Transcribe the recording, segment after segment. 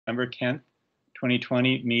December 10th,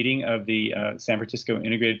 2020 meeting of the San Francisco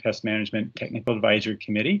Integrated Pest Management Technical Advisory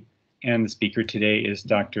Committee. And the speaker today is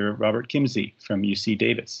Dr. Robert Kimsey from UC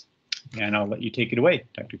Davis. And I'll let you take it away,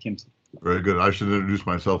 Dr. Kimsey. Very good. I should introduce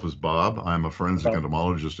myself as Bob. I'm a forensic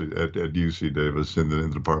entomologist at UC Davis in the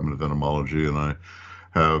Department of Entomology, and I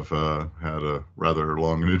have had a rather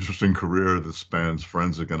long and interesting career that spans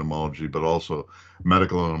forensic entomology, but also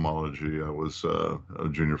medical entomology. I was a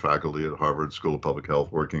junior faculty at Harvard School of Public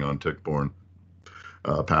Health working on tick-borne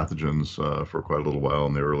pathogens for quite a little while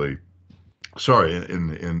in the in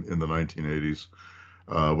the 1980s.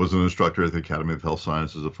 Was an instructor at the Academy of Health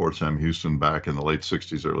Sciences at Fort Sam Houston back in the late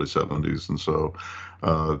 60s, early 70s. And so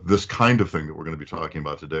this kind of thing that we're going to be talking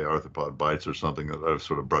about today, arthropod bites, are something that I've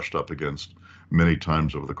sort of brushed up against many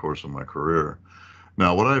times over the course of my career.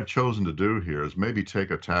 Now, what I've chosen to do here is maybe take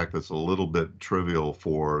a tack that's a little bit trivial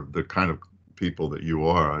for the kind of people that you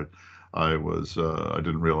are. I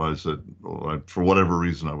didn't realize that, for whatever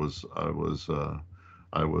reason, I was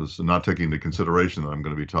not taking into consideration that I'm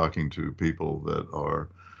going to be talking to people that are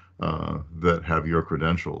that have your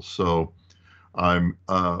credentials. So but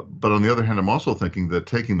on the other hand, I'm also thinking that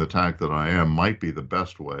taking the tack that I am might be the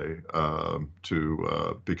best way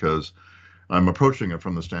because I'm approaching it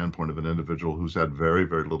from the standpoint of an individual who's had very,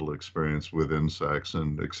 very little experience with insects,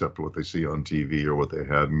 and except what they see on TV or what they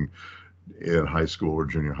had in high school or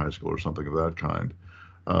junior high school or something of that kind.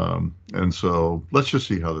 And so let's just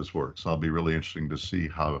see how this works. I'll be really interesting to see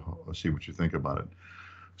what you think about it.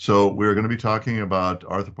 So we're going to be talking about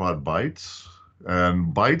arthropod bites,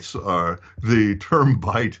 and the term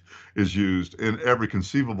bite is used in every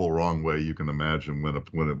conceivable wrong way you can imagine when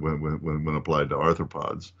applied to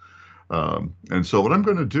arthropods. And so what I'm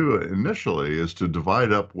going to do initially is to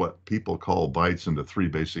divide up what people call bites into three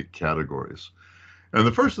basic categories. And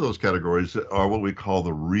the first of those categories are what we call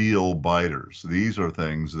the real biters. These are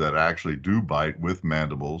things that actually do bite with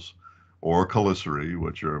mandibles or chelicerae,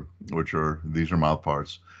 which are mouth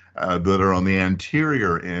parts that are on the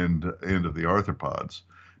anterior end of the arthropods.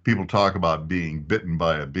 People talk about being bitten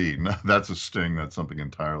by a bee. No, that's a sting. That's something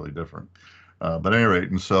entirely different. But at any rate,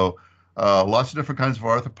 and so lots of different kinds of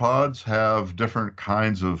arthropods have different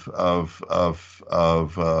kinds of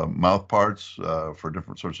mouth parts for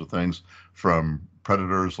different sorts of things, from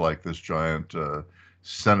predators like this giant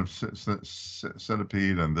centipede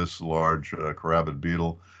and this large carabid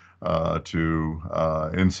beetle to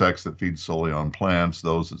insects that feed solely on plants,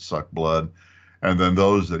 those that suck blood, and then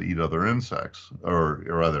those that eat other insects, or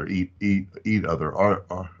rather eat other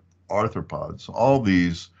arthropods. All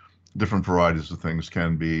these different varieties of things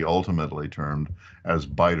can be ultimately termed as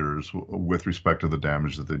biters with respect to the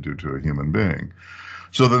damage that they do to a human being.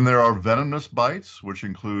 So then there are venomous bites, which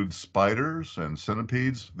include spiders and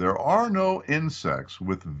centipedes. There are no insects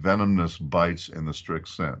with venomous bites in the strict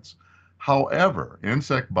sense. However,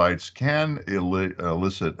 insect bites can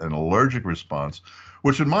elicit an allergic response,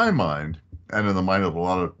 which in my mind, and in the mind of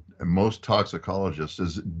most toxicologists,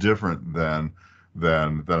 is different than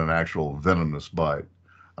an actual venomous bite.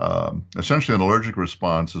 Essentially, an allergic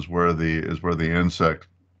response is where the insect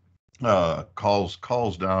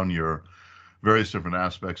calls down your various different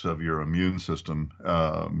aspects of your immune system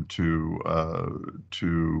as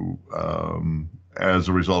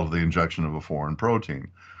a result of the injection of a foreign protein.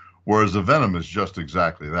 Whereas the venom is just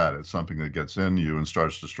exactly that. It's something that gets in you and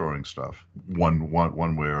starts destroying stuff one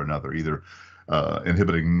way or another, either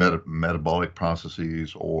inhibiting metabolic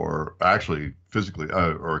processes, or actually physically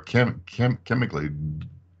or chemically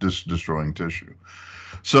destroying tissue.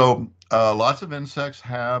 So lots of insects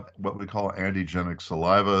have what we call antigenic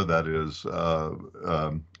saliva, that is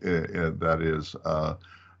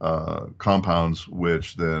compounds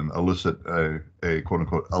which then elicit a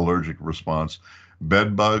quote-unquote allergic response.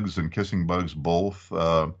 Bed bugs and kissing bugs both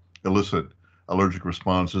elicit allergic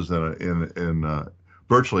responses in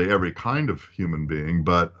virtually every kind of human being,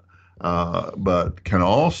 but can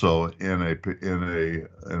also in a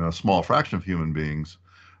small fraction of human beings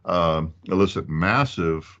elicit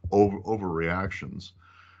massive overreactions.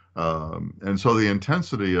 And so the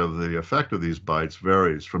intensity of the effect of these bites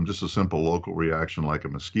varies from just a simple local reaction like a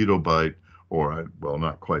mosquito bite, or, well,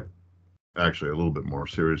 not quite, actually a little bit more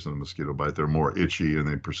serious than a mosquito bite. They're more itchy and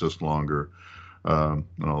they persist longer, and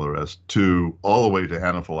all the rest, to all the way to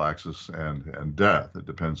anaphylaxis and death. It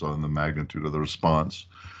depends on the magnitude of the response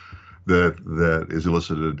that is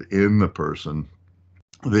elicited in the person.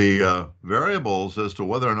 The variables as to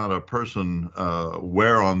whether or not a person,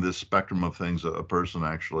 where on this spectrum of things a person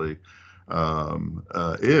actually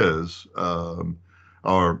is,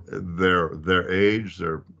 are their age,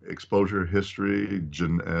 their exposure history.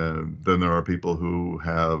 Then there are people who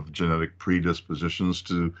have genetic predispositions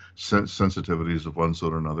to sensitivities of one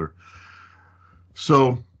sort or another.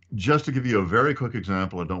 So just to give you a very quick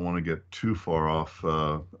example, I don't want to get too far off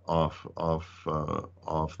what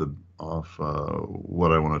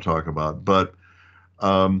I want to talk about. But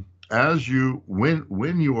when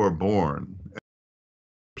you are born,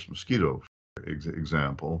 mosquito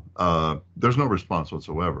example, there's no response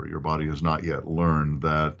whatsoever. Your body has not yet learned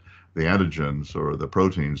that the antigens or the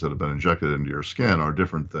proteins that have been injected into your skin are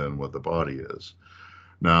different than what the body is.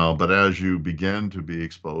 Now, but as you begin to be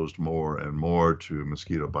exposed more and more to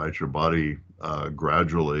mosquito bites, your body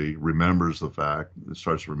gradually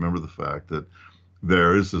starts to remember the fact that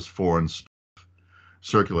there is this foreign stuff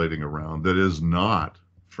circulating around that is not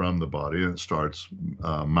from the body, and it starts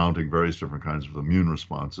mounting various different kinds of immune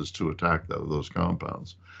responses to attack those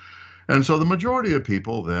compounds. And so the majority of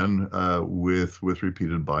people then with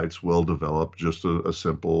repeated bites will develop just a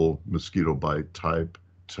simple mosquito bite type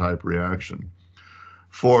reaction.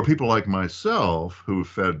 For people like myself who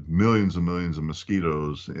fed millions and millions of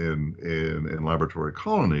mosquitoes in laboratory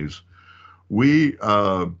colonies, we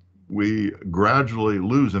gradually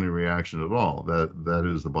lose any reaction at all. That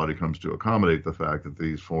is, the body comes to accommodate the fact that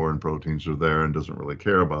these foreign proteins are there and doesn't really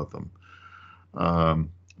care about them.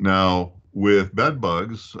 Now, with bed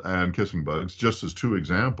bugs and kissing bugs, just as two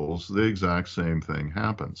examples, the exact same thing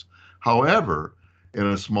happens. However, in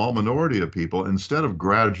a small minority of people, instead of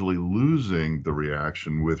gradually losing the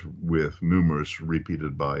reaction with numerous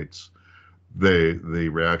repeated bites, the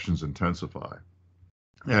reactions intensify.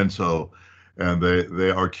 And so, and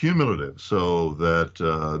they are cumulative, so that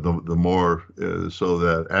the more so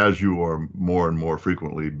that as you are more and more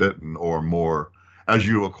frequently bitten, or more as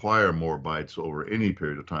you acquire more bites over any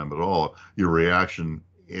period of time at all, your reaction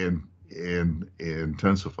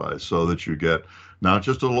intensifies, so that you get not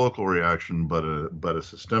just a local reaction, but a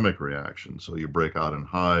systemic reaction. So you break out in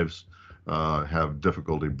hives, have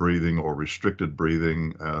difficulty breathing or restricted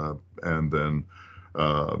breathing, and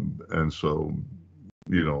so,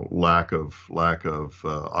 you know, lack of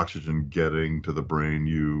oxygen getting to the brain,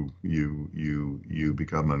 you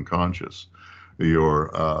become unconscious.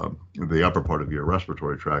 The upper part of your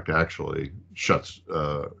respiratory tract actually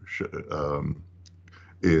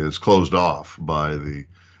is closed off by the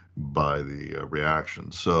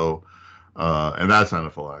reaction. So, and that's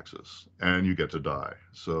anaphylaxis, and you get to die.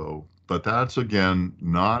 So, but that's again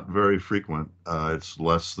not very frequent. It's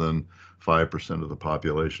less than 5% of the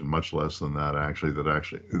population, much less than that actually. That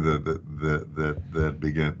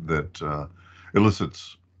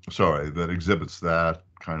exhibits that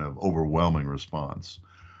kind of overwhelming response.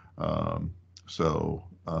 At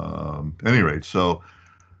any rate, so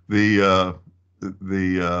the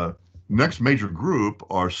next major group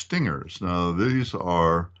are stingers. Now,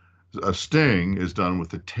 a sting is done with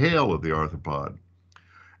the tail of the arthropod,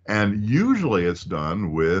 and usually it's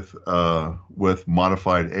done with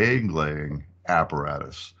modified egg-laying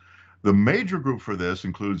apparatus. The major group for this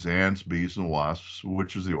includes ants, bees, and wasps,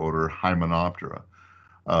 which is the order Hymenoptera.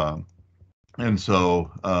 And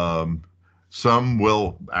so some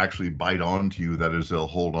will actually bite onto you. That is, they'll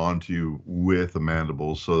hold onto you with the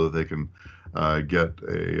mandibles so that they can get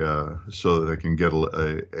a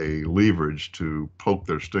leverage to poke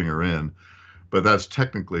their stinger in. But that's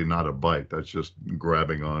technically not a bite. That's just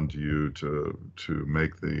grabbing onto you to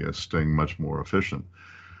make the sting much more efficient.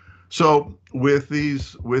 So with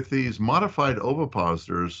these modified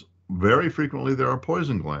ovipositors, very frequently there are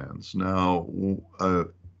poison glands. Now,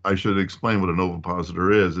 I should explain what an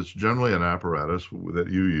ovipositor is. It's generally an apparatus that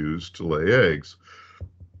you use to lay eggs.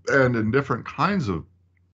 And in different kinds of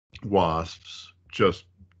wasps, just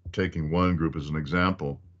taking one group as an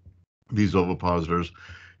example, these ovipositors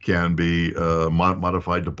can be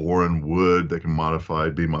modified to bore in wood. They can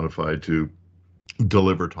be modified to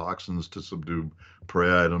deliver toxins to subdue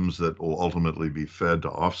prey items that will ultimately be fed to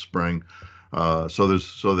offspring. So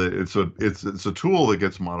it's a tool that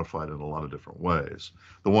gets modified in a lot of different ways.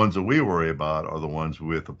 The ones that we worry about are the ones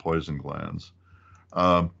with the poison glands.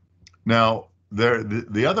 Now,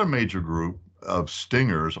 the other major group of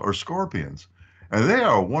stingers are scorpions, and they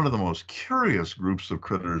are one of the most curious groups of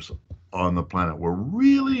critters on the planet. We're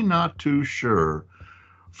really not too sure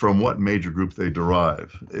from what major group they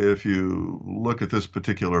derive. If you look at this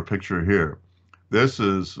particular picture here, this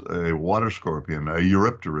is a water scorpion, a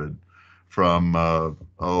Eurypterid, from,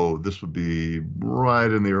 this would be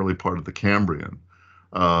right in the early part of the Cambrian.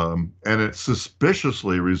 And it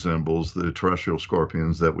suspiciously resembles the terrestrial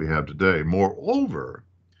scorpions that we have today. Moreover,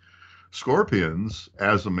 Scorpions,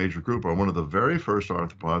 as a major group, are one of the very first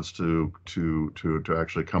arthropods to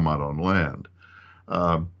actually come out on land.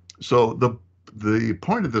 So the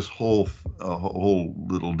point of this whole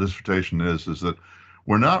little dissertation is that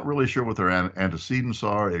we're not really sure what their antecedents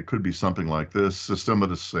are. It could be something like this.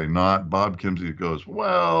 Systematists say not. Bob Kimsey goes,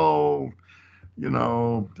 well, I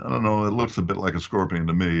don't know. It looks a bit like a scorpion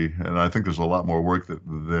to me, and I think there's a lot more work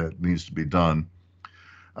that needs to be done.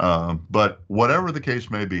 But whatever the case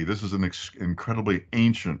may be, this is an incredibly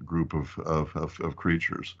ancient group of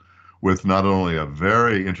creatures with not only a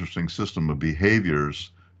very interesting system of behaviors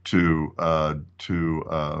that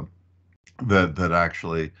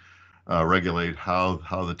actually regulate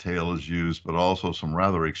how the tail is used, but also some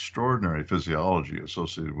rather extraordinary physiology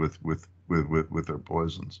associated with their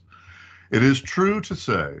poisons. It is true to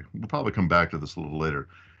say, we'll probably come back to this a little later,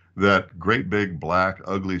 that great big black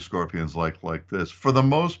ugly scorpions like this, for the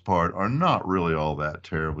most part, are not really all that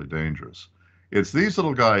terribly dangerous. It's these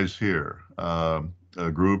little guys here, a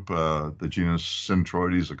group, the genus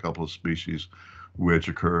Centroides, a couple of species, which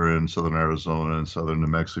occur in southern Arizona and southern New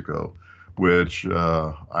Mexico, which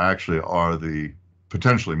actually are the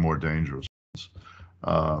potentially more dangerous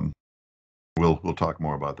ones. We'll talk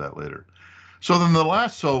more about that later.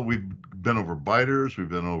 So we've been over biters, we've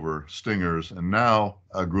been over stingers, and now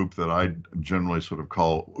a group that I generally sort of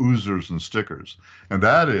call oozers and stickers. And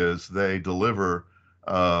that is they deliver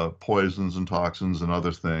poisons and toxins and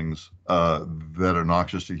other things that are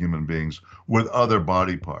noxious to human beings with other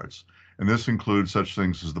body parts. And this includes such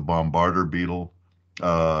things as the bombarder beetle,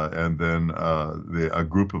 and then a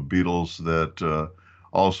group of beetles that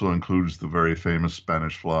also includes the very famous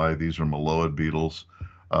Spanish fly. These are meloid beetles.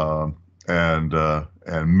 And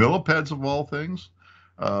millipedes of all things,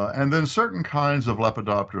 and then certain kinds of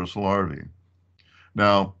Lepidopterous larvae.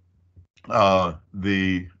 Now,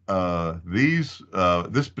 this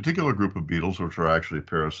particular group of beetles, which are actually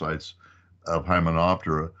parasites of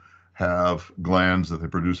Hymenoptera, have glands that they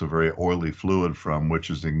produce a very oily fluid from,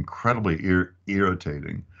 which is incredibly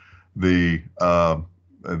irritating. The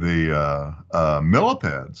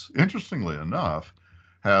millipedes, interestingly enough,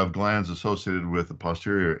 have glands associated with the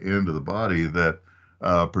posterior end of the body that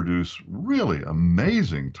produce really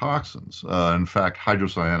amazing toxins. In fact,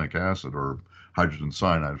 hydrocyanic acid or hydrogen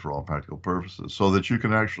cyanide for all practical purposes, so that you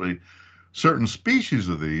can actually, certain species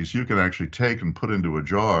of these, you can actually take and put into a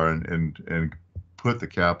jar and put the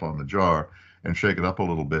cap on the jar and shake it up a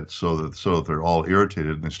little bit so that they're all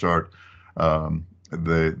irritated and they start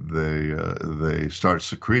they start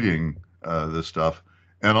secreting this stuff.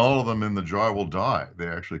 And all of them in the jar will die. They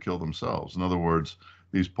actually kill themselves. In other words,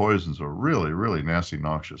 these poisons are really, really nasty,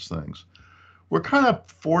 noxious things. We're kind of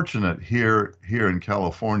fortunate here in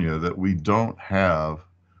California that we don't have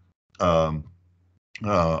a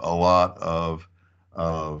lot of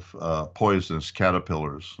poisonous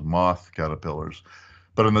caterpillars, moth caterpillars.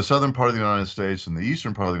 But in the southern part of the United States and the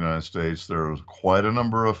eastern part of the United States, there are quite a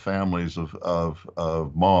number of families of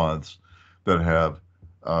moths that have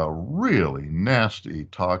really nasty,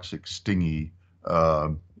 toxic, stingy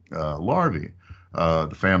larvae.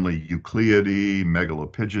 The family Eucliidae,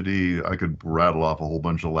 Megalopygidae. I could rattle off a whole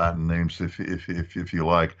bunch of Latin names if you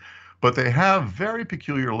like, but they have very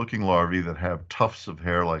peculiar looking larvae that have tufts of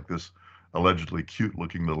hair like this allegedly cute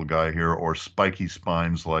looking little guy here, or spiky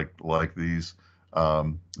spines like these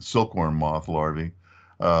silkworm moth larvae.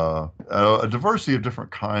 A diversity of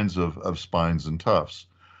different kinds of spines and tufts.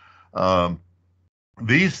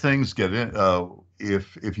 These things get in,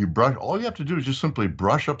 if you brush, all you have to do is just simply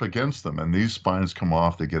brush up against them, and these spines come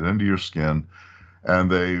off, they get into your skin, and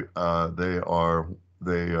they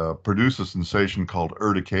produce a sensation called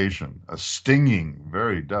urtication, a stinging,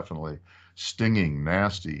 very definitely stinging,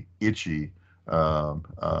 nasty, itchy,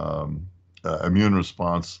 immune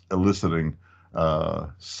response eliciting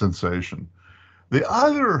sensation. The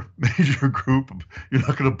other major group, you're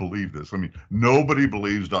not going to believe this. I mean, nobody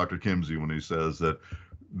believes Dr. Kimsey when he says that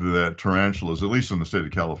tarantulas, at least in the state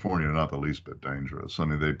of California, are not the least bit dangerous. I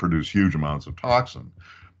mean, they produce huge amounts of toxin,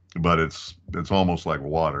 but it's almost like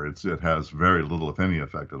water. It has very little, if any,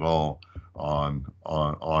 effect at all on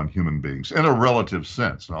human beings in a relative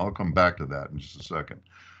sense. And I'll come back to that in just a second.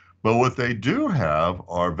 But what they do have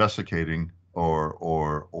are vesicating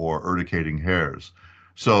or urticating hairs.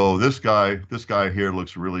 So this guy here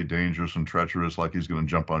looks really dangerous and treacherous, like he's going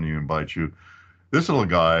to jump on you and bite you. This little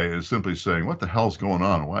guy is simply saying, what the hell's going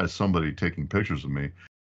on? Why is somebody taking pictures of me?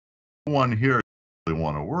 One here you really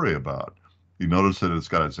want to worry about. You notice that it's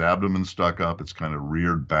got its abdomen stuck up. It's kind of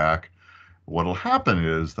reared back. What'll happen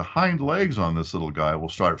is the hind legs on this little guy will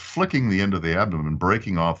start flicking the end of the abdomen,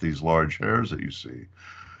 breaking off these large hairs that you see.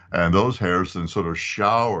 And those hairs then sort of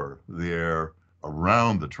shower the air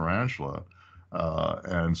around the tarantula.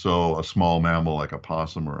 And so a small mammal like a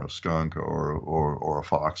possum or a skunk or a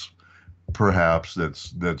fox, perhaps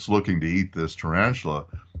that's looking to eat this tarantula,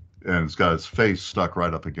 and it's got its face stuck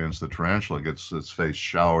right up against the tarantula, gets its face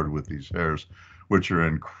showered with these hairs, which are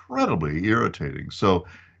incredibly irritating. So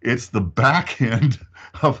it's the back end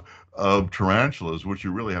of tarantulas which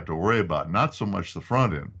you really have to worry about, not so much the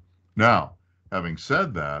front end. Now, having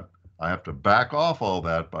said that, I have to back off all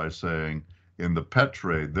that by saying in the pet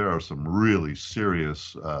trade, there are some really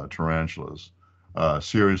serious tarantulas,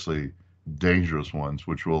 seriously dangerous ones,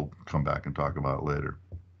 which we'll come back and talk about later.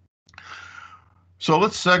 So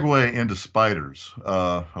let's segue into spiders.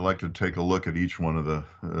 I'd like to take a look at each one of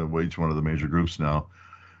the major groups now.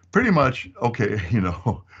 Pretty much, okay,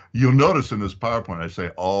 you'll notice in this PowerPoint I say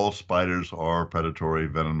all spiders are predatory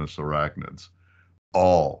venomous arachnids.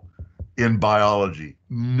 All. In biology,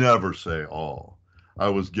 never say all. I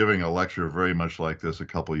was giving a lecture very much like this a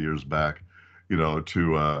couple of years back,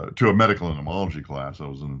 to a medical entomology class I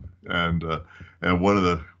was in, and one of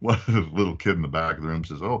the little kid in the back of the room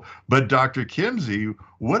says, "Oh, but Dr. Kimsey,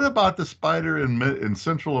 what about the spider in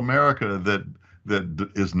Central America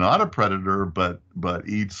that is not a predator but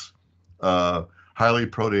eats highly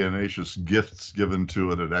proteinaceous gifts given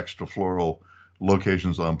to it at extrafloral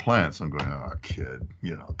locations on plants?" I'm going, "Oh, kid,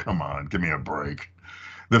 come on, give me a break."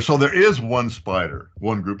 So there is one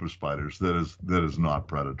group of spiders that is not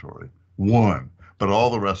predatory. One, but all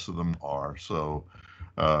the rest of them are. So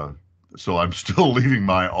I'm still leaving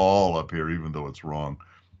my all up here, even though it's wrong.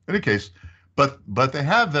 In any case, but they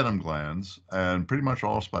have venom glands, and pretty much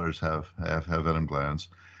all spiders have venom glands,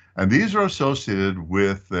 and these are associated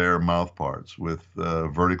with their mouth parts, with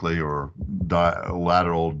vertically or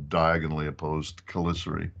lateral, diagonally opposed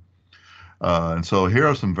chelicerae. And so here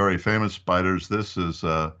are some very famous spiders. This is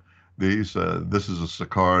a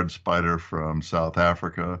Sacard spider from South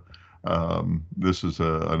Africa. This is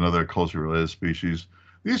another closely related species.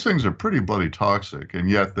 These things are pretty bloody toxic, and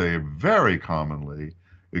yet they very commonly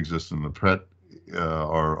exist in the pet,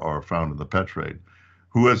 are found in the pet trade.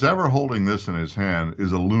 Who is ever holding this in his hand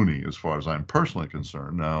is a loony, as far as I'm personally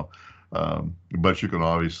concerned. Now, but you can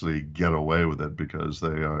obviously get away with it because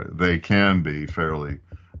they can be fairly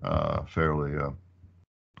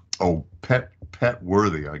pet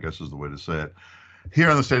worthy, I guess is the way to say it.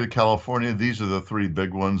 Here in the state of California, these are the three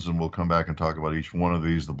big ones, and we'll come back and talk about each one of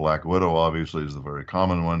these. The black widow, obviously, is the very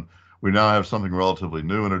common one. We now have something relatively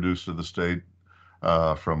new introduced to the state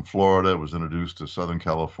from Florida. It was introduced to Southern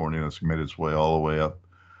California. It's made its way all the way up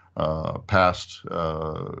past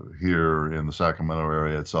here in the Sacramento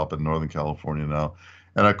area. It's up in Northern California now.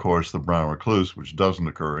 And of course, the brown recluse, which doesn't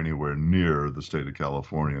occur anywhere near the state of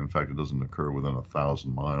California. In fact, it doesn't occur within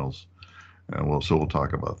 1,000 miles. And we'll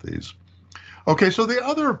talk about these. Okay, so the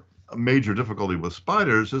other major difficulty with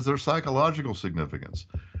spiders is their psychological significance.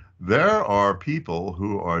 There are people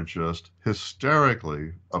who are just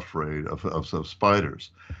hysterically afraid of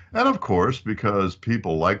spiders. And of course, because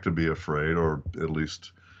people like to be afraid, or at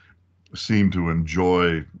least seem to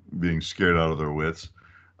enjoy being scared out of their wits,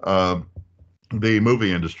 the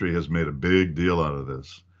movie industry has made a big deal out of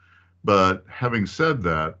this. But having said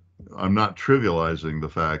that, I'm not trivializing the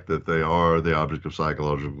fact that they are the object of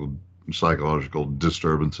psychological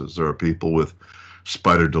disturbances. There are people with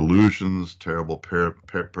spider delusions, terrible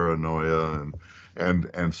paranoia,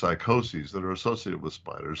 and psychoses that are associated with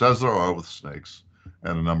spiders, as there are with snakes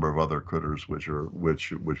and a number of other critters which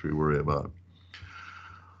we worry about.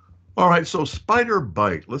 All right, so spider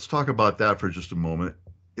bite. Let's talk about that for just a moment.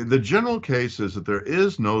 The general case is that there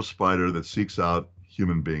is no spider that seeks out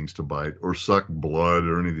human beings to bite or suck blood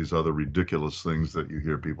or any of these other ridiculous things that you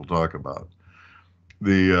hear people talk about.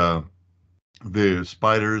 The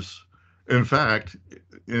spiders, in fact,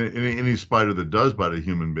 any spider that does bite a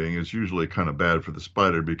human being is usually kind of bad for the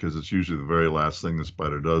spider because it's usually the very last thing the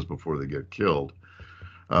spider does before they get killed.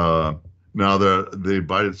 Now, the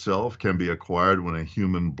bite itself can be acquired when a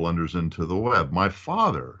human blunders into the web. My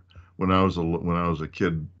father, when I was a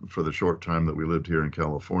kid, for the short time that we lived here in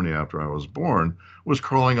California after I was born, was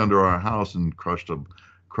crawling under our house and crushed a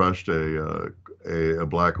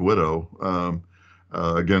black widow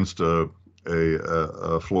against a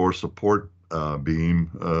floor support beam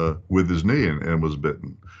with his knee and was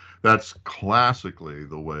bitten. That's classically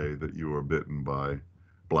the way that you are bitten by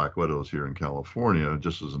black widows here in California,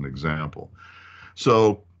 just as an example.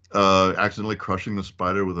 So accidentally crushing the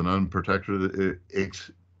spider with an unprotected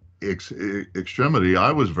extremity.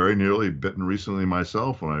 I was very nearly bitten recently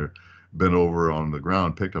myself when I bent over on the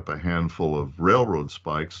ground, picked up a handful of railroad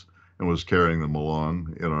spikes, and was carrying them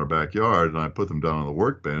along in our backyard, and I put them down on the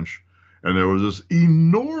workbench, and there was this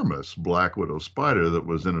enormous black widow spider that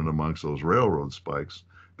was in and amongst those railroad spikes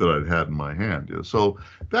that I'd had in my hand. So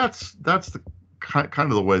that's the kind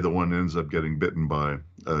of the way that one ends up getting bitten by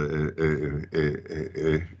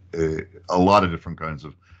a lot of different kinds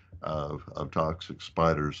of toxic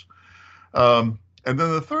spiders. And then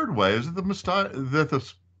the third way is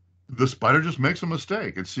that the spider just makes a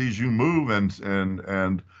mistake. It sees you move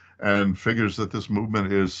and figures that this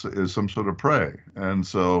movement is some sort of prey. And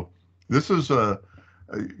so this is you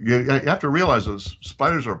have to realize that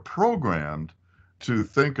spiders are programmed to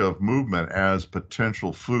think of movement as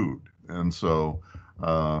potential food. And so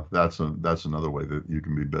that's another way that you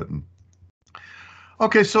can be bitten.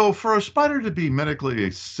 Okay, so for a spider to be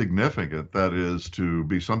medically significant, that is to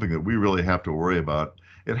be something that we really have to worry about,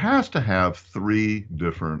 it has to have three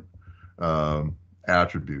different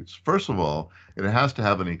attributes. First of all, it has to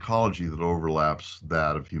have an ecology that overlaps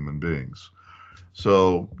that of human beings.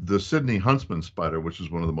 So the Sydney huntsman spider, which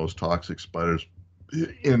is one of the most toxic spiders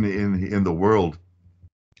in the world,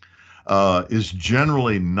 is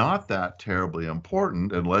generally not that terribly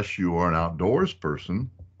important unless you are an outdoors person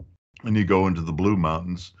and you go into the Blue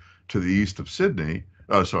Mountains to the east of Sydney,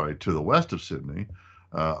 to the west of Sydney,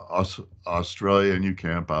 Australia, and you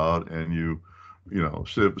camp out and you know,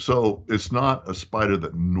 so it's not a spider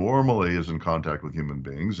that normally is in contact with human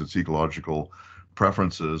beings. Its ecological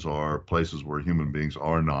preferences are places where human beings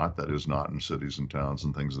are not, that is not in cities and towns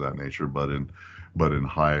and things of that nature, but in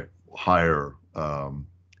higher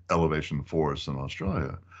elevation forests in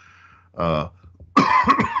Australia.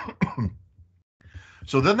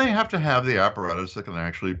 So then they have to have the apparatus that can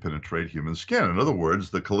actually penetrate human skin. In other words,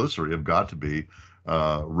 the chelicerae have got to be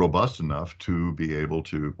robust enough to be able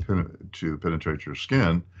to penetrate your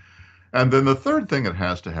skin. And then the third thing it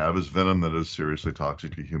has to have is venom that is seriously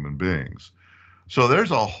toxic to human beings. So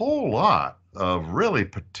there's a whole lot of really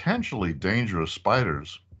potentially dangerous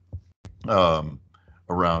spiders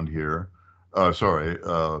around here, on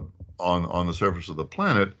the surface of the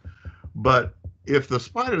planet. But if the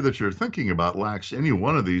spider that you're thinking about lacks any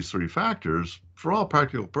one of these three factors, for all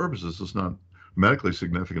practical purposes, it's not medically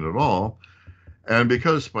significant at all. And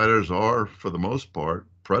because spiders are, for the most part,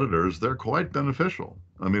 predators, they're quite beneficial.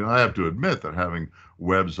 I mean, I have to admit that having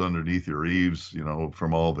webs underneath your eaves, you know,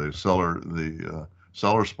 from all the cellar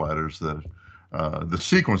spiders that the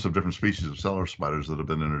sequence of different species of cellar spiders that have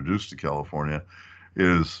been introduced to California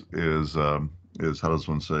is how does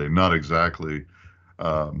one say, not exactly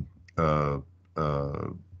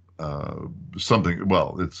something.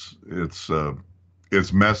 Well, it's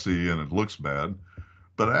messy and it looks bad,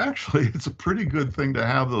 but actually it's a pretty good thing to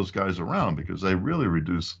have those guys around because they really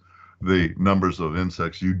reduce the numbers of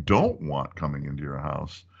insects you don't want coming into your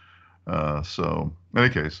house. So in any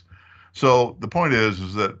case, so the point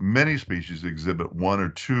is that many species exhibit one or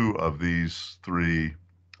two of these three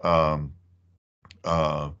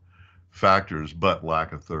factors, but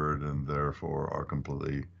lack a third, and therefore are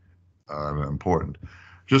completely important.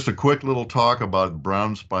 Just a quick little talk about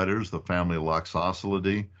brown spiders, the family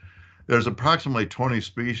Loxoscillidae. There's approximately 20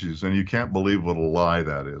 species, and you can't believe what a lie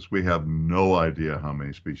that is. We have no idea how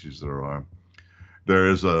many species there are.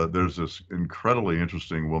 There's this incredibly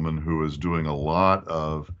interesting woman who is doing a lot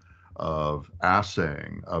of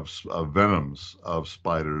assaying of venoms of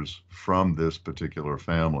spiders from this particular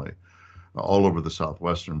family all over the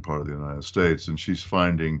southwestern part of the United States, and she's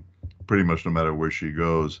finding pretty much no matter where she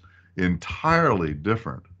goes entirely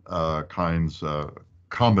different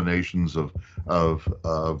combinations of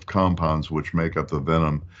compounds which make up the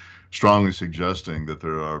venom, strongly suggesting that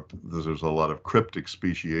there's a lot of cryptic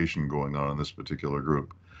speciation going on in this particular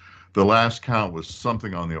group. The last count was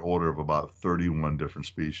something on the order of about 31 different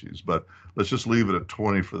species, but let's just leave it at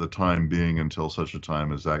 20 for the time being until such a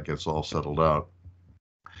time as that gets all settled out.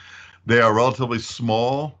 They are relatively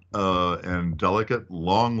small and delicate,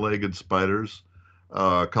 long-legged spiders,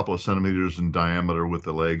 a couple of centimeters in diameter with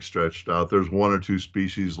the legs stretched out. There's one or two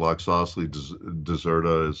species, Loxoscillidae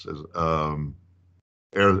deserta,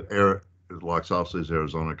 Loxoscillidae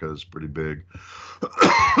arizonica is pretty big,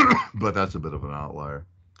 but that's a bit of an outlier.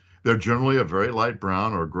 They're generally a very light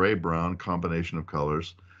brown or gray-brown combination of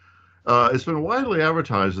colors. It's been widely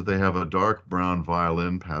advertised that they have a dark brown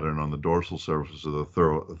violin pattern on the dorsal surface of the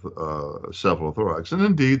cephalothorax, and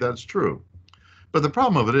indeed that's true. But the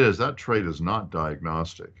problem of it is that trait is not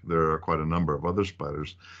diagnostic. There are quite a number of other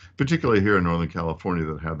spiders, particularly here in Northern California,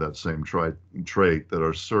 that have that same trait that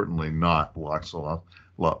are certainly not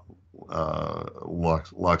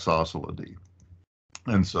Loxoscillidae.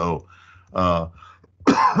 And so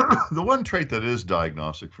the one trait that is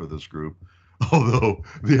diagnostic for this group although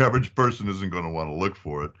the average person isn't going to want to look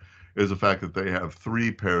for it, is the fact that they have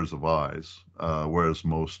 3 pairs of eyes, whereas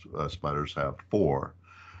most spiders have 4.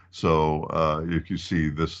 So if you see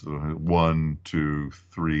this 1, 2,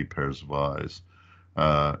 3 pairs of eyes,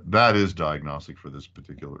 that is diagnostic for this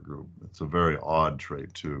particular group. It's a very odd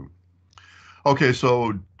trait too. Okay,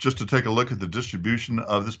 so just to take a look at the distribution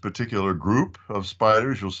of this particular group of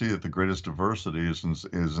spiders, you'll see that the greatest diversity is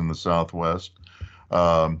in the Southwest.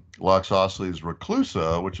 Loxosceles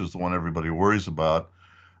reclusa, which is the one everybody worries about,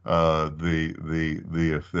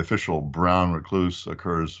 the official brown recluse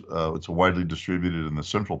occurs. It's widely distributed in the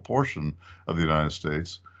central portion of the United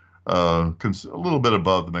States, a little bit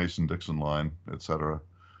above the Mason-Dixon line, etc.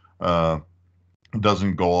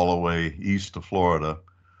 Doesn't go all the way east to Florida.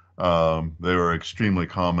 They were extremely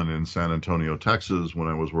common in San Antonio, Texas, when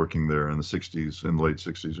I was working there in the 60s, in the late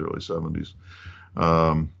 60s, early 70s.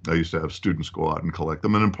 I used to have students go out and collect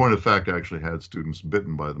them, and in point of fact, I actually had students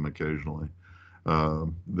bitten by them occasionally.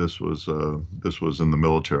 This was in the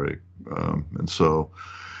military, and so.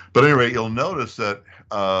 But anyway, you'll notice that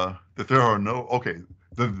that there are no. Okay,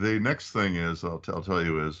 the next thing is I'll tell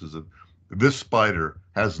you is that this spider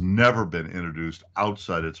has never been introduced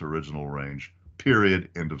outside its original range. Period.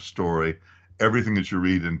 End of story. Everything that you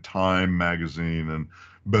read in Time magazine and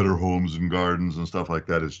Better Homes and Gardens and stuff like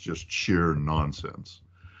that is just sheer nonsense.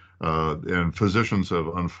 And physicians have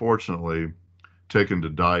unfortunately taken to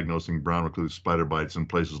diagnosing brown recluse spider bites in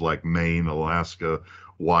places like Maine, Alaska,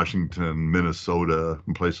 Washington, Minnesota,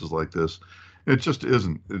 and places like this. It just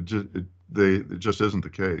isn't. It just isn't the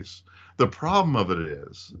case. The problem of it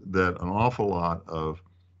is that an awful lot of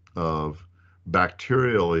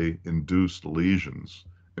bacterially induced lesions,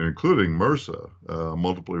 including MRSA,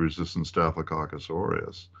 multiply resistant Staphylococcus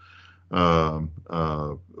aureus,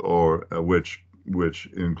 which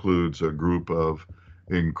includes a group of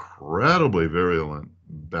incredibly virulent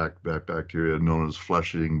bacteria known as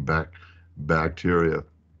flesh-eating bacteria,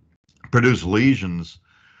 produce lesions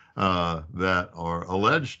that are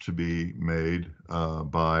alleged to be made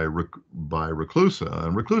by reclusa.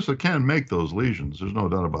 And reclusa can make those lesions. There's no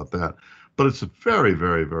doubt about that. But it's very,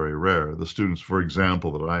 very, very rare. The students, for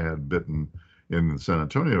example, that I had bitten in the San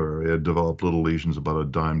Antonio area developed little lesions about a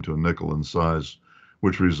dime to a nickel in size,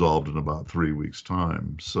 which resolved in about 3 weeks'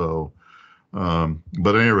 time. So,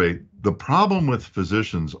 but at any rate, the problem with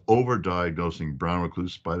physicians overdiagnosing brown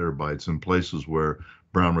recluse spider bites in places where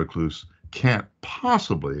brown recluse can't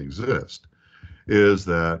possibly exist is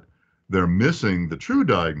that they're missing the true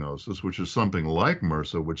diagnosis, which is something like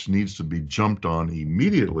MRSA, which needs to be jumped on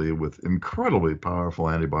immediately with incredibly powerful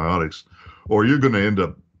antibiotics, or you're going to end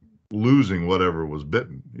up losing whatever was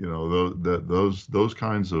bitten. You know, those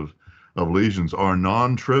kinds of lesions are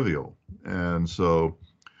non-trivial, and so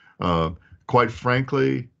quite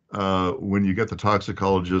frankly, when you get the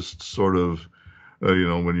toxicologist sort of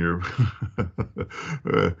when you're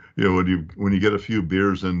when you get a few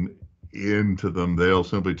beers into them, they'll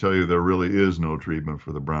simply tell you there really is no treatment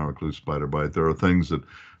for the brown recluse spider bite. There are things that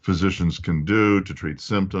physicians can do to treat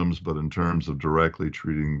symptoms, but in terms of directly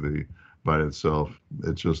treating the bite itself,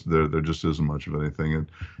 it just there just isn't much of anything,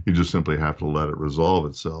 and you just simply have to let it resolve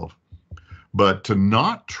itself. But to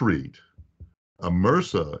not treat a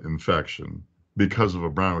MRSA infection because of a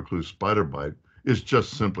brown recluse spider bite is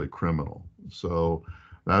just simply criminal. So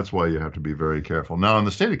that's why you have to be very careful. Now, in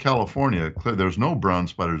the state of California, there's no brown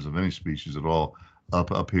spiders of any species at all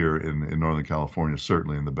up here in Northern California,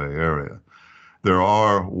 certainly in the Bay Area. There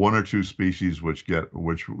are 1 or 2 species which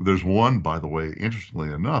there's one, by the way,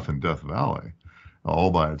 interestingly enough, in Death Valley,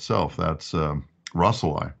 all by itself. That's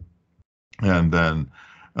Russellii, and then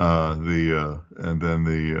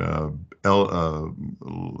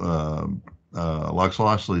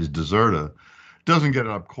Loxosceles deserta doesn't get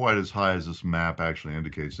up quite as high as this map actually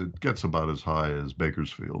indicates. It gets about as high as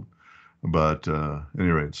Bakersfield. But at any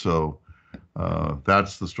rate, so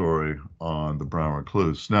that's the story on the brown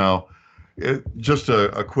recluse. Now, just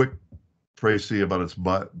a quick précis about its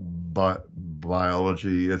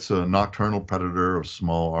biology. It's a nocturnal predator of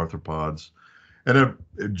small arthropods, and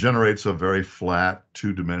it generates a very flat,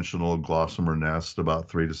 2-dimensional glossomer nest, about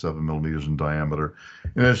 3 to 7 millimeters in diameter,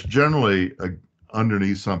 and it's generally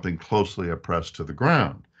underneath something closely oppressed to the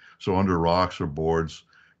ground. So under rocks or boards,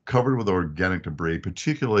 covered with organic debris,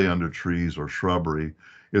 particularly under trees or shrubbery,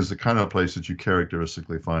 is the kind of place that you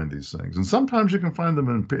characteristically find these things. And sometimes you can find them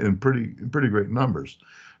in pretty great numbers.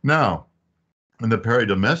 Now, in the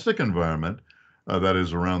peridomestic environment, that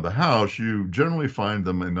is around the house, you generally find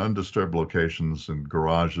them in undisturbed locations in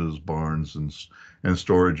garages, barns, and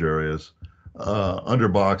storage areas, under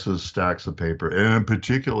boxes, stacks of paper, and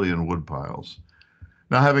particularly in wood piles.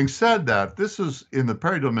 Now, having said that, this is in the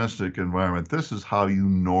peridomestic environment, this is how you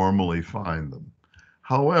normally find them.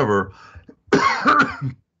 However,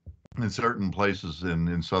 in certain places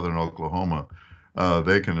in southern Oklahoma,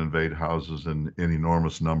 they can invade houses in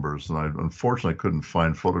enormous numbers. And I unfortunately couldn't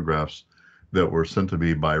find photographs that were sent to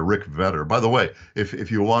me by Rick Vetter. By the way,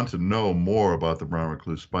 if you want to know more about the brown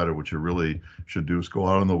recluse spider, what you really should do is go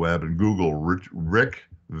out on the web and Google Rick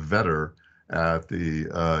Vetter at the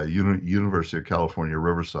University of California,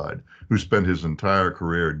 Riverside, who spent his entire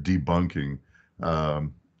career debunking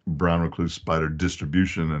brown recluse spider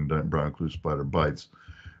distribution and brown recluse spider bites.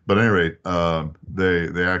 But at any rate,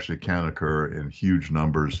 they actually can occur in huge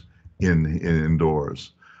numbers in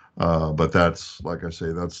indoors. But that's, like I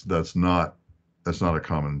say, that's not a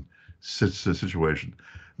common situation.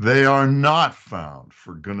 They are not found,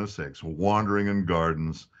 for goodness sakes, wandering in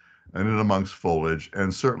gardens and in amongst foliage,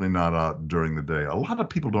 and certainly not out during the day. A lot of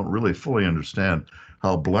people don't really fully understand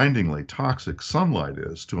how blindingly toxic sunlight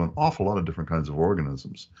is to an awful lot of different kinds of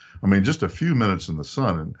organisms. I mean, just a few minutes in the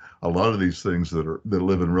sun, and a lot of these things that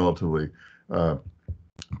live in relatively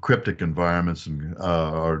cryptic environments and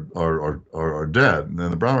are dead. And then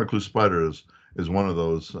the brown recluse spider is one of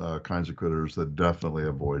those kinds of critters that definitely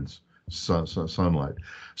avoids sunlight.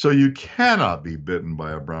 So you cannot be bitten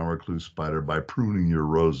by a brown recluse spider by pruning your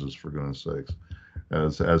roses, for goodness sakes,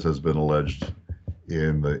 as has been alleged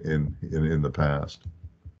in the past.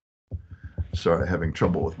 Sorry, having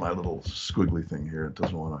trouble with my little squiggly thing here. It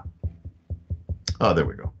doesn't want to. Oh, there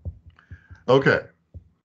we go. Okay.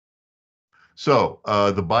 So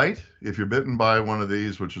the bite, if you're bitten by one of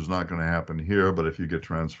these, which is not going to happen here, but if you get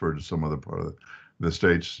transferred to some other part of the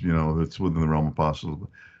states, you know, it's within the realm of possibility.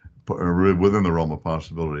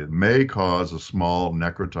 It may cause a small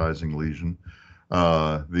necrotizing lesion.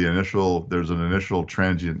 There's an initial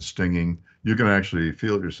transient stinging. You can actually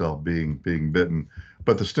feel yourself being bitten,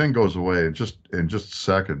 but the sting goes away in just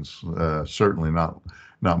seconds. Certainly not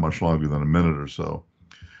much longer than a minute or so.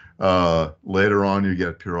 Later on, you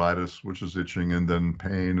get pruritus, which is itching, and then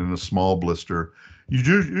pain and a small blister,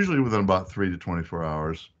 usually within about 3 to 24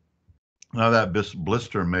 hours. Now that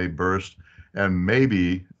blister may burst and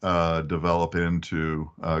maybe develop into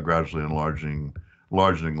gradually enlarging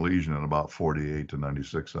lesion in about 48 to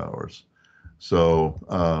 96 hours. So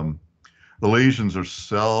the lesions are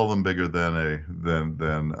seldom bigger than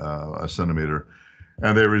a centimeter,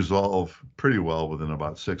 and they resolve pretty well within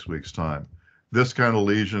about 6 weeks' time. This kind of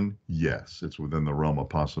lesion, yes, it's within the realm of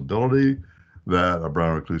possibility that a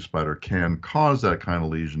brown recluse spider can cause that kind of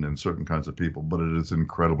lesion in certain kinds of people, but it is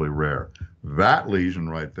incredibly rare. That lesion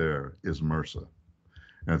right there is MRSA.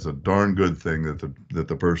 And it's a darn good thing that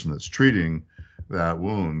the person that's treating that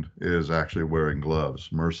wound is actually wearing gloves.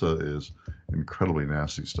 MRSA is incredibly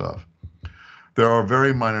nasty stuff. There are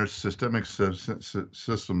very minor systemic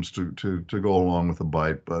systems to go along with the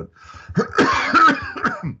bite, but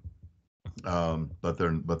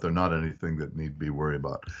they're not anything that need to be worried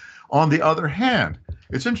about. On the other hand,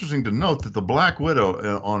 it's interesting to note that the black widow,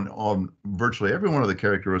 on virtually every one of the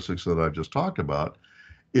characteristics that I've just talked about,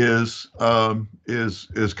 is kind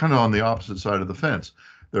of on the opposite side of the fence.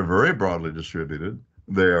 They're very broadly distributed.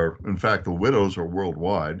 In fact, the widows are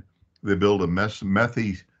worldwide. They build a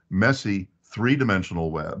messy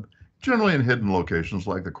three-dimensional web, generally in hidden locations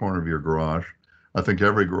like the corner of your garage. I think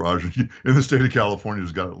every garage in the state of California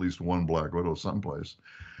has got at least one black widow someplace.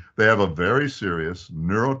 They have a very serious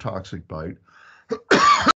neurotoxic bite.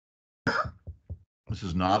 This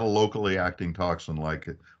is not a locally acting toxin like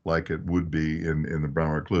it would be in the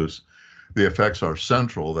brown recluse. The effects are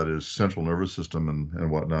central, that is central nervous system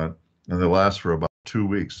and whatnot, and they last for about 2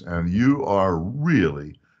 weeks. And you are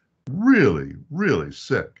really, really, really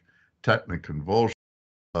sick. Technic convulsion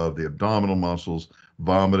of the abdominal muscles,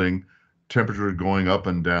 vomiting, temperature going up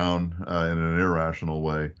and down in an irrational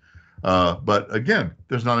way. But again,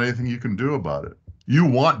 there's not anything you can do about it. You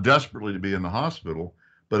want desperately to be in the hospital,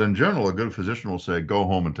 but in general, a good physician will say, go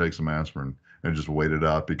home and take some aspirin and just wait it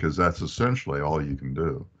out, because that's essentially all you can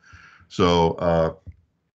do. So,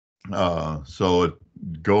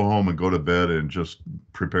 go home and go to bed and just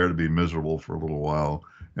prepare to be miserable for a little while,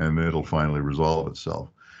 and it'll finally resolve itself.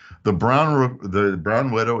 The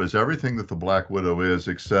brown widow is everything that the black widow is,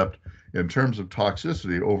 except in terms of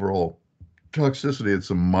toxicity, overall toxicity,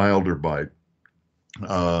 it's a milder bite.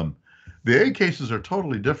 The egg cases are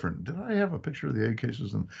totally different. Did I have a picture of the egg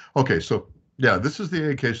cases? Okay, so yeah, this is the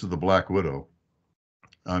egg case of the black widow.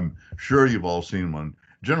 I'm sure you've all seen one.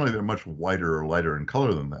 Generally, they're much whiter or lighter in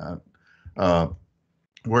color than that.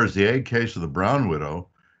 Whereas the egg case of the brown widow,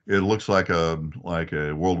 it looks like a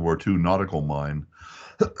World War II nautical mine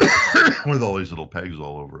with all these little pegs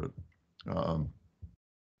all over it.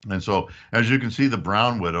 And so, as you can see, the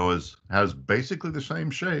brown widow has basically the same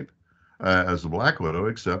shape as the black widow,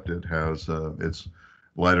 except it has it's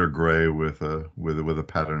lighter gray with a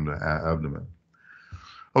patterned abdomen.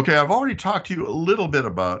 Okay, I've already talked to you a little bit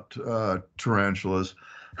about tarantulas,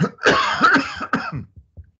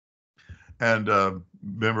 and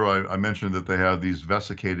remember I mentioned that they have these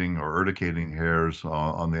vesicating or urticating hairs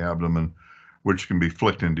on the abdomen, which can be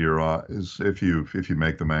flicked into your eyes if you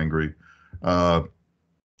make them angry.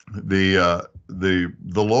 The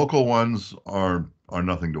local ones are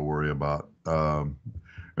nothing to worry about.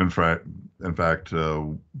 In fact,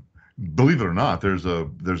 believe it or not, there's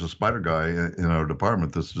a spider guy in our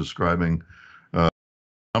department that's describing a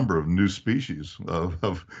number of new species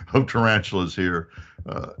of tarantulas here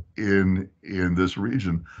in this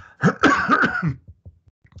region.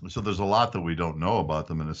 So there's a lot that we don't know about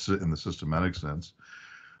them in the systematic sense.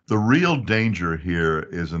 The real danger here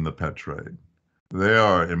is in the pet trade. They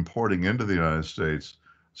are importing into the United States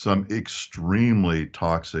some extremely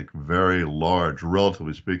toxic, very large,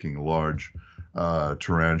 relatively speaking, large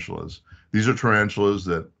tarantulas. These are tarantulas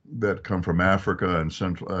that come from Africa and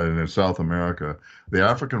Central and South America. The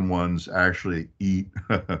African ones actually eat.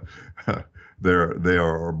 They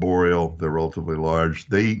are arboreal. They're relatively large.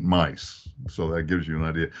 They eat mice, so that gives you an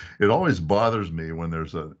idea. It always bothers me when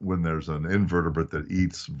there's an invertebrate that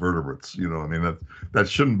eats vertebrates. You know, I mean that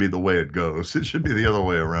shouldn't be the way it goes. It should be the other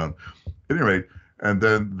way around. At any rate, and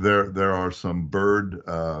then there are some bird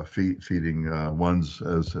feeding ones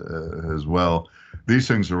as well. These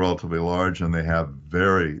things are relatively large, and they're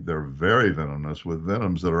very venomous, with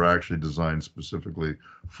venoms that are actually designed specifically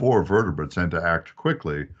for vertebrates and to act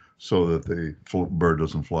quickly so that the bird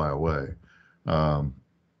doesn't fly away.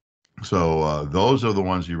 So those are the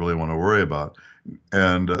ones you really want to worry about.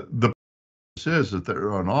 And the is that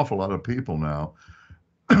there are an awful lot of people now.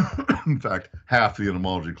 In fact, half the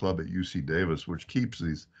entomology club at UC Davis, which keep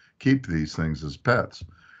these things as pets,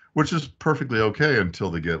 which is perfectly okay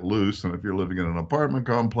until they get loose. And if you're living in an apartment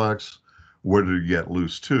complex, where do you get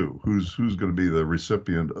loose to? Who's going to be the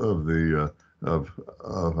recipient of the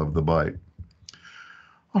bite?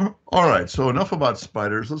 All right, so enough about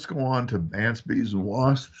spiders. Let's go on to ants, bees, and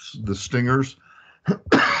wasps, the stingers.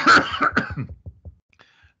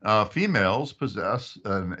 Females possess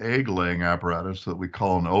an egg-laying apparatus that we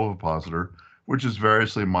call an ovipositor, which is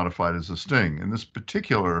variously modified as a sting. In this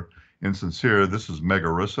particular instance here, this is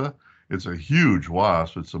Megarissa. It's a huge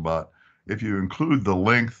wasp. It's about, if you include the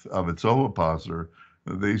length of its ovipositor,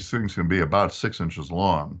 these things can be about 6 inches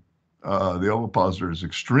long. The ovipositor is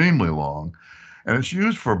extremely long, and it's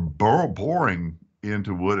used for boring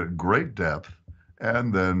into wood at great depth,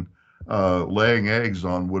 and then laying eggs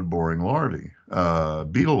on wood-boring larvae,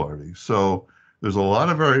 beetle larvae. So there's a lot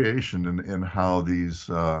of variation in how these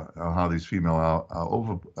female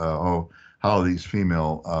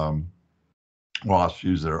wasps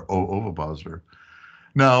use their ovipositor.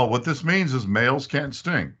 Now, what this means is males can't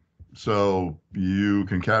sting. So you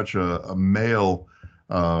can catch a male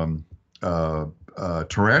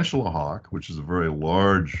tarantula hawk, which is a very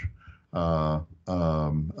large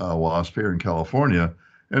wasp here in California,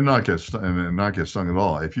 and not get stung at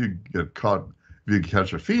all. If you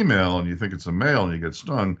catch a female and you think it's a male and you get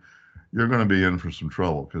stung, you're going to be in for some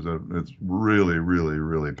trouble because it's really, really,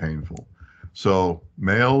 really painful. So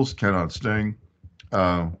males cannot sting,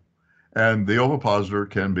 and the ovipositor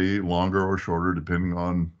can be longer or shorter depending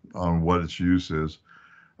on what its use is.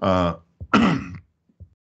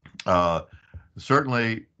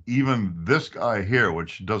 Certainly, even this guy here,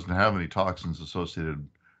 which doesn't have any toxins associated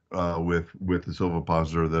with this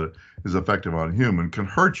ovipositor that is effective on human, can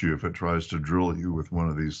hurt you if it tries to drill you with one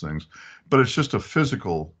of these things. But it's just a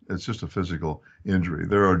physical injury.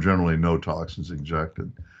 There are generally no toxins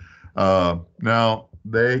injected. Now,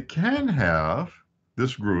 this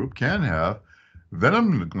group can have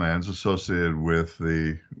venom glands associated with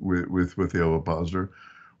the ovipositor,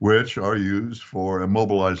 which are used for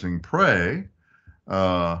immobilizing prey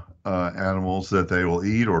animals that they will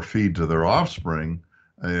eat or feed to their offspring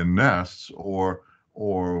in nests, or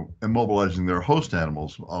immobilizing their host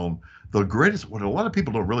animals. What a lot of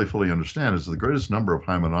people don't really fully understand is the greatest number of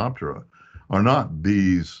Hymenoptera are not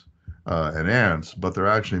bees and ants, but they're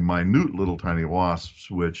actually minute little tiny wasps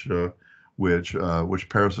which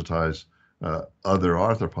parasitize other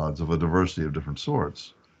arthropods of a diversity of different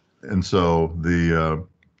sorts. And so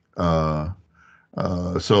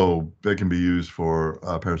so they can be used for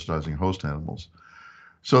parasitizing host animals.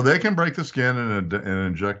 So they can break the skin and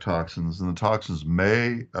inject toxins, and the toxins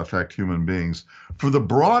may affect human beings. For the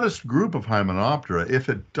broadest group of Hymenoptera, if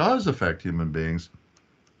it does affect human beings,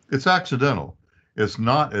 it's accidental. It's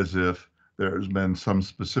not as if there's been some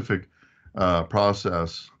specific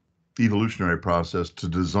evolutionary process to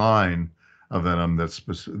design a venom that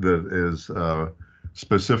is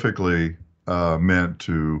specifically meant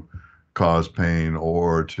to cause pain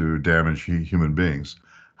or to damage human beings.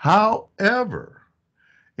 However,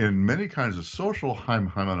 in many kinds of social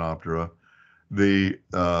hymenoptera, the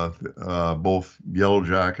both yellow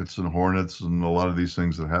jackets and hornets and a lot of these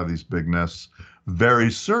things that have these big nests, very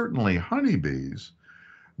certainly honeybees,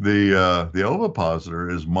 the ovipositor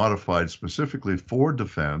is modified specifically for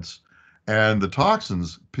defense, and the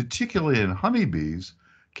toxins, particularly in honeybees,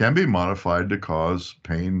 can be modified to cause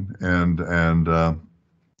pain and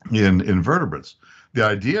in invertebrates. The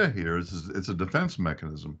idea here is it's a defense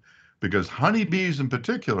mechanism because honeybees in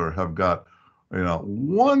particular have got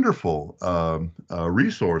wonderful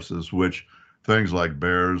resources, which things like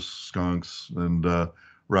bears, skunks, and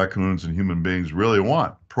raccoons and human beings really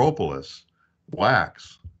want: propolis,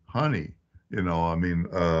 wax, honey,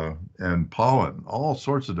 and pollen, all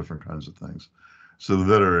sorts of different kinds of things, so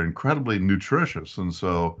that are incredibly nutritious. And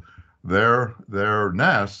so their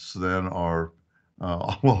nests then are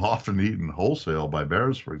often eaten wholesale by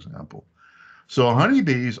bears, for example. So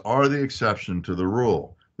honeybees are the exception to the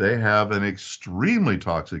rule. They have an extremely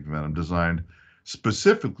toxic venom designed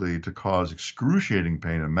specifically to cause excruciating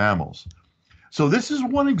pain in mammals. So this is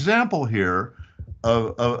one example here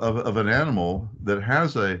of an animal that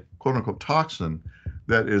has a quote unquote toxin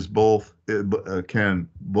that is can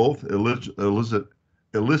both elicit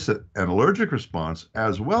an allergic response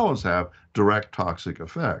as well as have direct toxic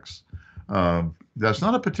effects. That's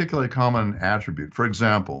not a particularly common attribute. For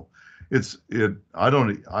example, the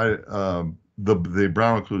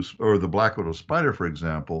brown recluse or the black widow spider, for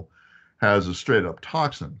example, has a straight up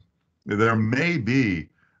toxin. There may be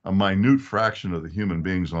a minute fraction of the human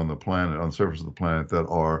beings on the surface of the planet, that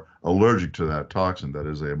are allergic to that toxin. That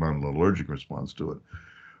is, they have an allergic response to it.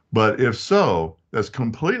 But if so, that's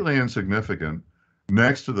completely insignificant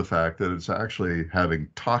next to the fact that it's actually having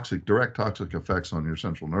direct toxic effects on your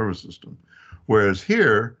central nervous system. Whereas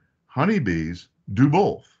here, honeybees do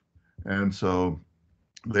both. And so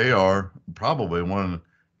they are probably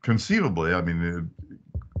conceivably, I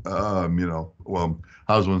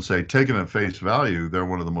was going to say, taken at face value, they're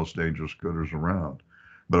one of the most dangerous critters around.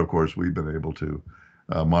 But of course, we've been able to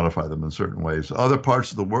modify them in certain ways. Other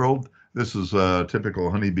parts of the world, this is a typical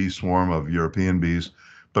honeybee swarm of European bees.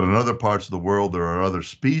 But in other parts of the world, there are other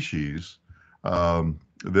species.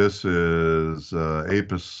 This is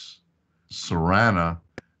Apis cerana.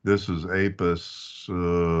 This is Apis,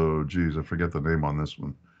 I forget the name on this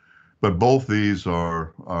one. But both these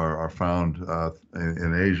are found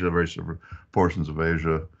in Asia, various portions of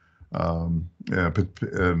Asia,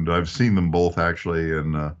 and I've seen them both actually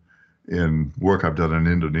in work I've done in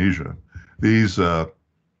Indonesia. These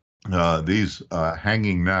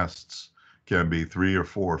hanging nests can be 3 or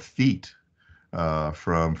 4 feet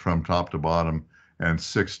from top to bottom, and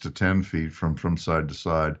 6 to 10 feet from side to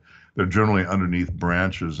side. They're generally underneath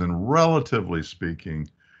branches in, relatively speaking,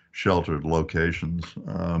 sheltered locations.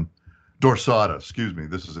 Dorsata, excuse me,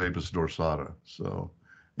 this is Apis dorsata. So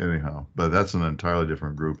anyhow, but that's an entirely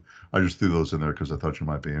different group. I just threw those in there because I thought you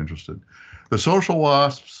might be interested. The social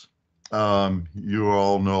wasps, you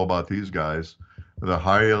all know about these guys. The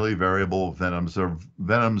highly variable venoms. Their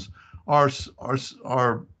venoms are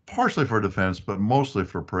partially for defense, but mostly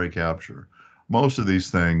for prey capture. Most of these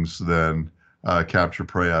things then capture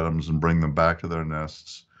prey atoms and bring them back to their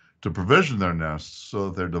nests to provision their nests so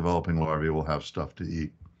that their developing larvae will have stuff to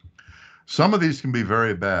eat. Some of these can be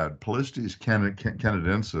very bad. Polistes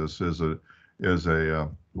canadensis is a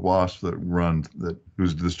wasp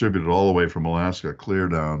who's distributed all the way from Alaska clear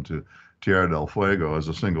down to Tierra del Fuego as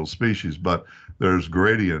a single species. But there's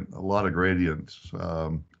a lot of gradients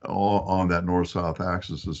on that north-south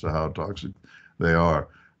axis as to how toxic they are.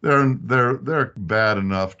 They're bad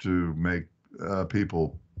enough to make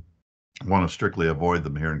people want to strictly avoid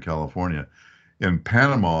them here in California. In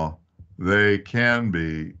Panama, they're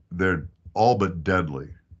all but deadly.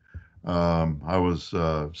 I was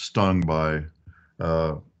stung by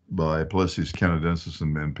Polistes canadensis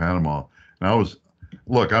in Panama, and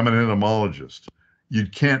look, I'm an entomologist. You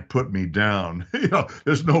can't put me down.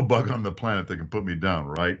 There's no bug on the planet that can put me down,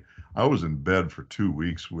 right? I was in bed for 2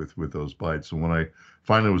 weeks with those bites, and when I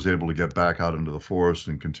finally was able to get back out into the forest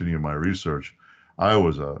and continue my research, I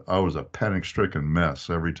was a panic-stricken mess.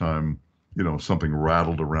 Every time something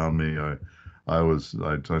rattled around me, I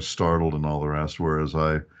startled and all the rest. Whereas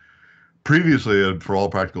I previously had, for all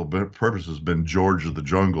practical purposes, been George of the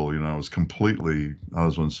jungle. I was going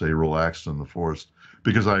to say relaxed in the forest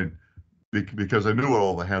because I because I knew what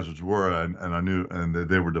all the hazards were, and I knew, and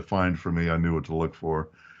they were defined for me. I knew what to look for.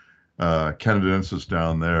 Canadensis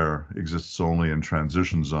down there exists only in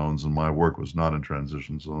transition zones, and my work was not in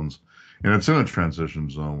transition zones. And it's in a transition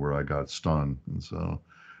zone where I got stung. And so,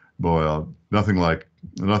 boy, nothing like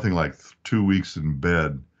 2 weeks in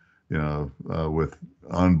bed, with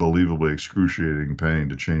unbelievably excruciating pain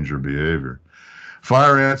to change your behavior.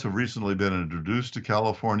 Fire ants have recently been introduced to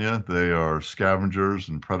California. They are scavengers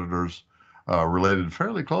and predators, related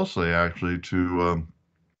fairly closely, actually, to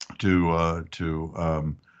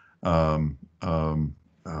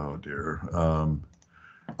oh dear,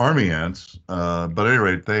 army ants. But at any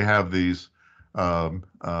rate, they have these um,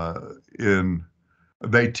 in.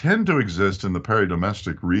 They tend to exist in the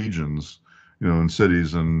peridomestic regions, in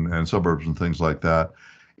cities and suburbs and things like that,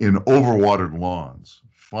 in overwatered lawns.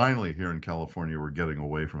 Finally, here in California, we're getting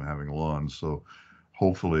away from having lawns, so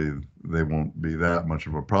hopefully they won't be that much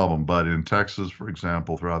of a problem. But in Texas, for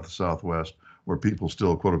example, throughout the Southwest, where people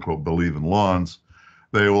still, quote unquote, believe in lawns,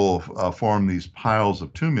 they will form these piles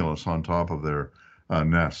of tumulus on top of their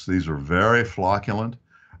nests. These are very flocculent.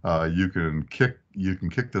 You can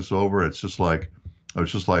kick this over. It's just like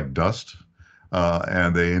dust,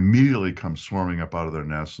 and they immediately come swarming up out of their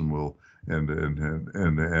nests and will and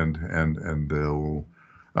they'll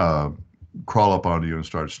crawl up onto you and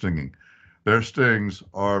start stinging. Their stings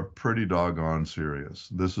are pretty doggone serious.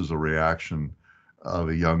 This is a reaction of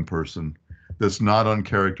a young person that's not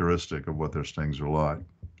uncharacteristic of what their stings are like.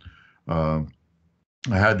 Uh,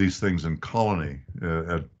 I had these things in Colony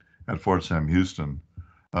at Fort Sam Houston.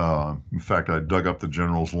 In fact, I dug up the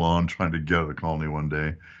general's lawn trying to get at the Colony one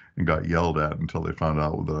day and got yelled at until they found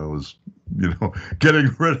out that I was,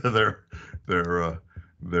 getting rid of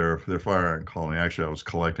their fire ant colony. Actually, I was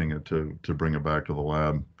collecting it to bring it back to the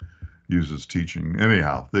lab, use as teaching.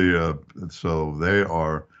 Anyhow, so they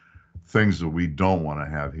are things that we don't want to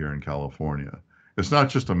have here in California. It's not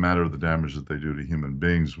just a matter of the damage that they do to human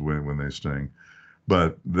beings when they sting,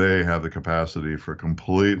 but they have the capacity for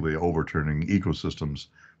completely overturning ecosystems.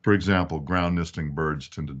 For example, ground nesting birds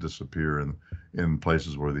tend to disappear in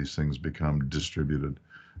places where these things become distributed.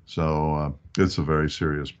 So it's a very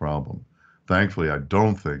serious problem. Thankfully, I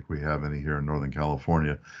don't think we have any here in Northern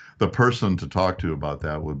California. The person to talk to about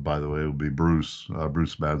that by the way, would be Bruce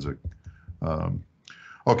Badzik.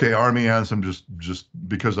 Okay, army ants. I'm just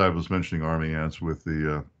because I was mentioning army ants with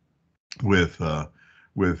the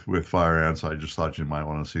with fire ants, I just thought you might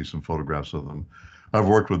want to see some photographs of them. I've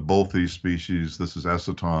worked with both these species. This is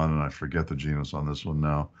Eceton, and I forget the genus on this one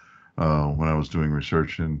now. When I was doing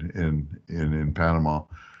research in Panama,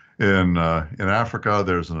 in Africa,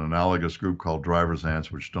 there's an analogous group called driver's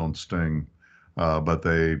ants, which don't sting, but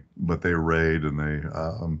they raid and they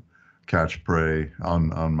catch prey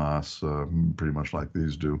en masse, pretty much like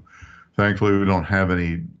these do. Thankfully, we don't have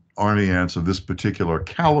any army ants of this particular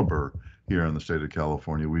caliber here in the state of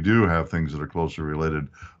California. We do have things that are closely related,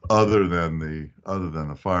 other than the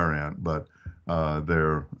fire ant, but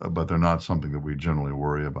they're not something that we generally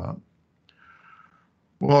worry about.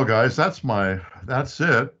 Well, guys, that's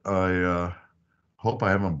it. I hope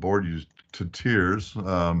I haven't bored you to tears.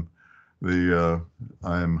 I'm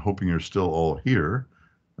hoping you're still all here.